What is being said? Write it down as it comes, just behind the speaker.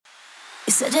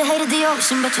Said you hated the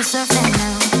ocean, but you're surfing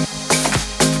now.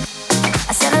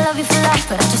 I said I love you for life,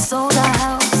 but I just sold our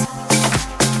house.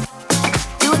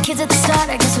 We were kids at the start,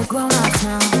 I guess we're grown-ups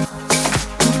now.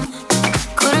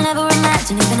 Couldn't ever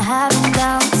imagine even having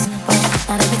doubts, but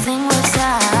not everything works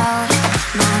out.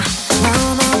 Now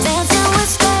I'm dancing with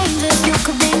strangers. You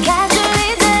could be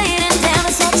casually dating. Damn,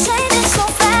 it's all changing so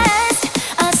fast.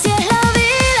 Así es la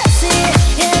vida, sí.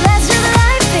 Yeah, that's just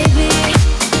life, baby.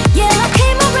 Yeah, I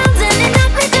came around and it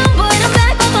knocked me down, but I'm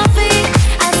back on my feet.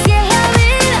 Así es la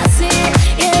vida, sí.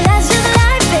 Yeah, that's just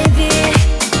life, baby.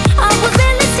 I was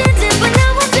barely sitting, but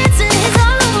now I'm dancing. He's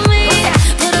all over me.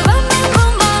 Put a bum bum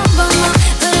bum bum bum bum.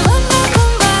 Put a bum bum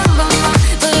bum bum bum bum.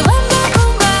 Put a bum bum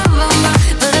bum bum bum bum.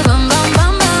 Put a bum bum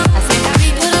bum bum. Put a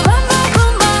bum bum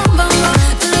bum bum bum bum.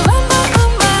 Put a bum bum bum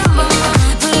bum bum bum.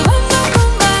 Put a bum bum bum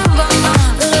bum bum bum.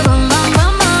 Put a bum bum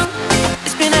bum bum.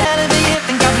 It's been a hell of a year,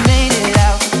 thank God we made it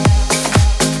out.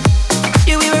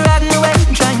 Yeah, we were riding away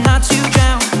and trying not to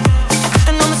drown.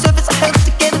 And on the surface I held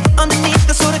together, but underneath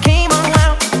I sort of came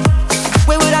unwound.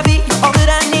 Where would I be? You're all that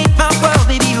I need, my world,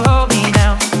 baby, you hold me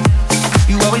down.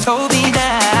 You always hold me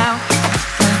down.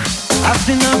 I've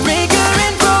been a breaker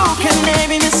and broken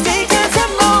every mistake